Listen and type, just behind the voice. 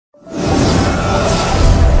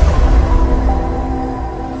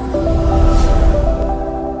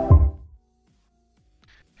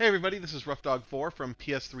everybody, this is Roughdawg4 from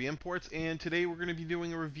PS3 Imports, and today we're going to be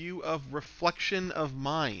doing a review of Reflection of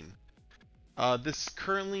Mine. This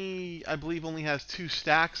currently, I believe, only has 2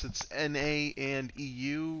 stacks. It's NA and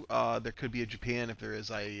EU. There could be a Japan. If there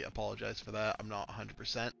is, I apologize for that. I'm not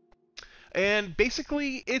 100%. And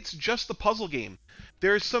basically, it's just a puzzle game.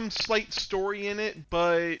 There's some slight story in it,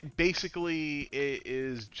 but basically it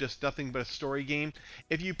is just nothing but a story game.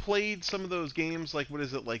 If you played some of those games, like, what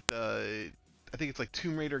is it, like I think it's like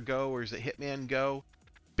Tomb Raider Go, or is it Hitman Go?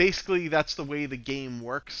 Basically, that's the way the game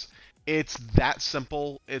works. It's that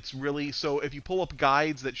simple. It's really, so if you pull up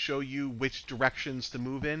guides that show you which directions to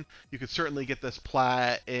move in, you could certainly get this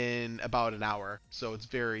plat in about an hour. So it's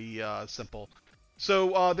very simple.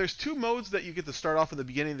 So there's 2 modes that you get to start off at the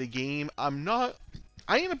beginning of the game. I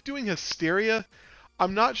end up doing Hysteria.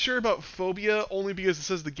 I'm not sure about Phobia, only because it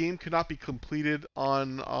says the game could not be completed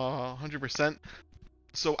on 100%.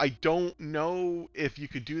 So I don't know if you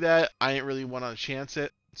could do that. I didn't really want to chance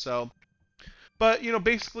it. So, but you know,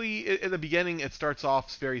 basically at the beginning it starts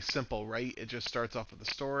off very simple, right? It just starts off with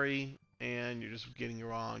a story, and you're just getting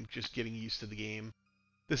used to the game.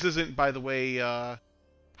 This isn't, by the way,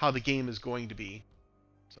 how the game is going to be.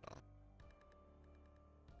 So,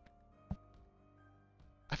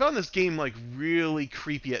 I found this game like really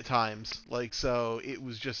creepy at times. Like, so it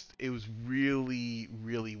was really,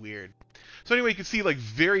 really weird. So anyway, you can see like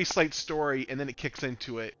very slight story, and then it kicks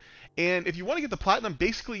into it. And if you want to get the platinum,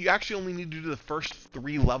 basically you actually only need to do the first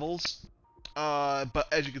 3 levels. But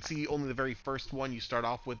as you can see, only the very first one you start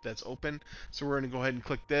off with that's open. So we're going to go ahead and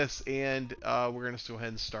click this, and we're going to go ahead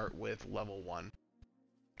and start with level 1.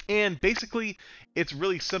 And basically, it's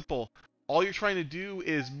really simple. All you're trying to do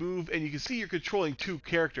is move, and you can see you're controlling 2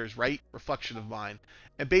 characters, right? Reflection of Mine.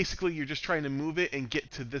 And basically, you're just trying to move it and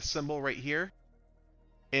get to this symbol right here.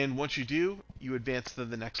 And once you do, you advance to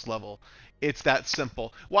the next level. It's that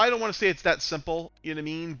simple. Well, I don't want to say it's that simple, you know what I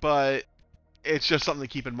mean? But it's just something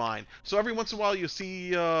to keep in mind. So every once in a while, you'll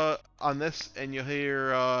see on this, and you'll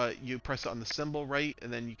hear, you press it on the symbol, right?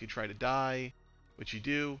 And then you can try to die, which you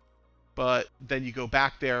do. But then you go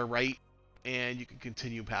back there, right? And you can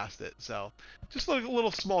continue past it. So just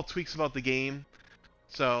little small tweaks about the game.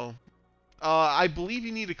 So I believe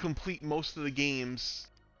you need to complete most of the games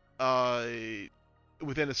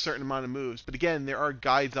within a certain amount of moves. But again, there are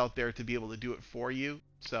guides out there to be able to do it for you.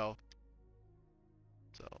 So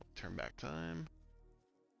turn back time.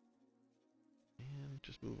 And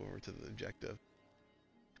just move over to the objective.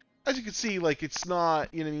 As you can see, like, it's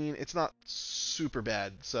not, you know what I mean? It's not super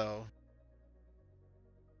bad, so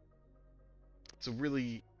it's a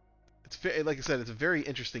really, like I said, it's a very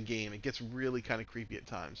interesting game. It gets really kind of creepy at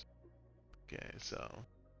times. Okay, so,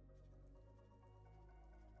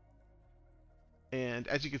 and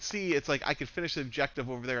as you can see, it's like I could finish the objective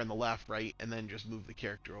over there on the left, right, and then just move the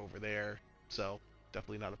character over there. So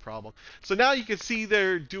definitely not a problem. So now you can see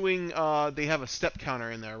they're doing, they have a step counter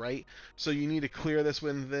in there, right? So you need to clear this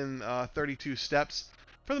within 32 steps.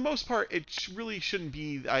 For the most part, it really shouldn't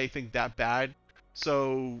be, I think, that bad.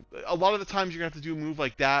 So a lot of the times you're going to have to do a move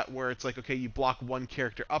like that, where it's like, okay, you block one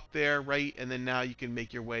character up there, right? And then now you can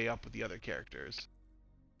make your way up with the other characters.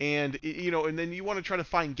 And, you know, and then you want to try to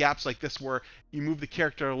find gaps like this where you move the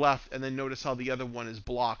character left and then notice how the other one is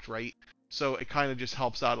blocked, right? So it kind of just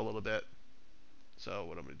helps out a little bit. So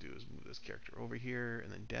what I'm going to do is move this character over here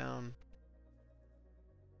and then down.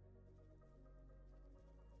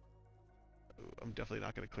 I'm definitely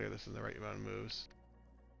not going to clear this in the right amount of moves.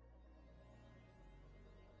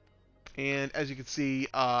 And as you can see,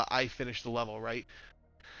 I finished the level, right?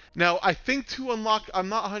 Now, I think to unlock, I'm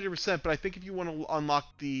not 100%, but I think if you want to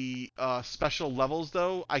unlock the special levels,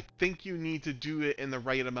 though, I think you need to do it in the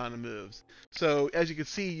right amount of moves. So, as you can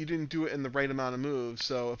see, you didn't do it in the right amount of moves.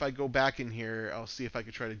 So, if I go back in here, I'll see if I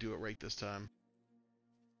can try to do it right this time.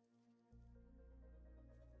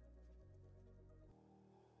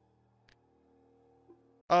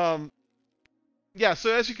 Yeah,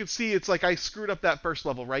 so as you can see, it's like I screwed up that first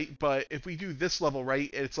level, right? But if we do this level, right,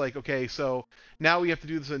 it's like, okay, so now we have to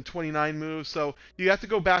do this in 29 moves. So you have to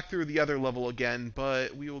go back through the other level again,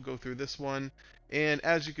 but we will go through this one. And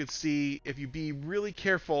as you can see, if you be really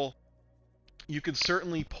careful, you can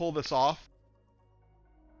certainly pull this off.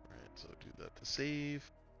 All right, so do that to save.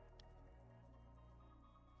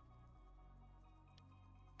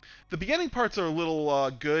 The beginning parts are a little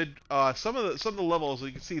good. Some of the levels,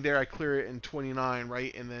 you can see there, I clear it in 29,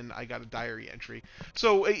 right? And then I got a diary entry.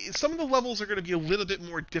 So some of the levels are going to be a little bit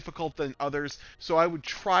more difficult than others. So I would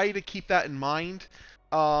try to keep that in mind.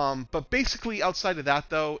 But basically, outside of that,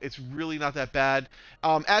 though, it's really not that bad.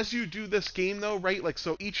 As you do this game, though, right? Like,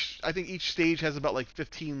 so I think each stage has about like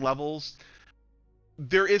 15 levels.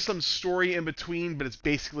 there is some story in between, but it's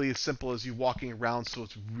basically as simple as you walking around, so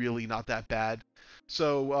it's really not that bad.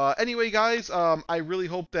 So anyway, guys, I really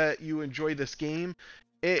hope that you enjoy this game.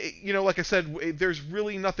 Like I said, there's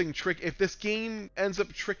really nothing trick. If this game ends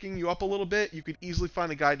up tricking you up a little bit, you could easily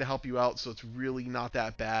find a guide to help you out, so it's really not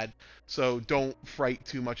that bad. So don't fright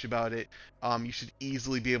too much about it. You should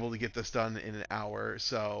easily be able to get this done in an hour.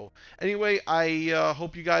 So anyway, I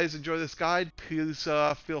hope you guys enjoy this guide. Please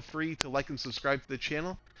feel free to like and subscribe to the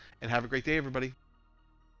channel, and have a great day, everybody.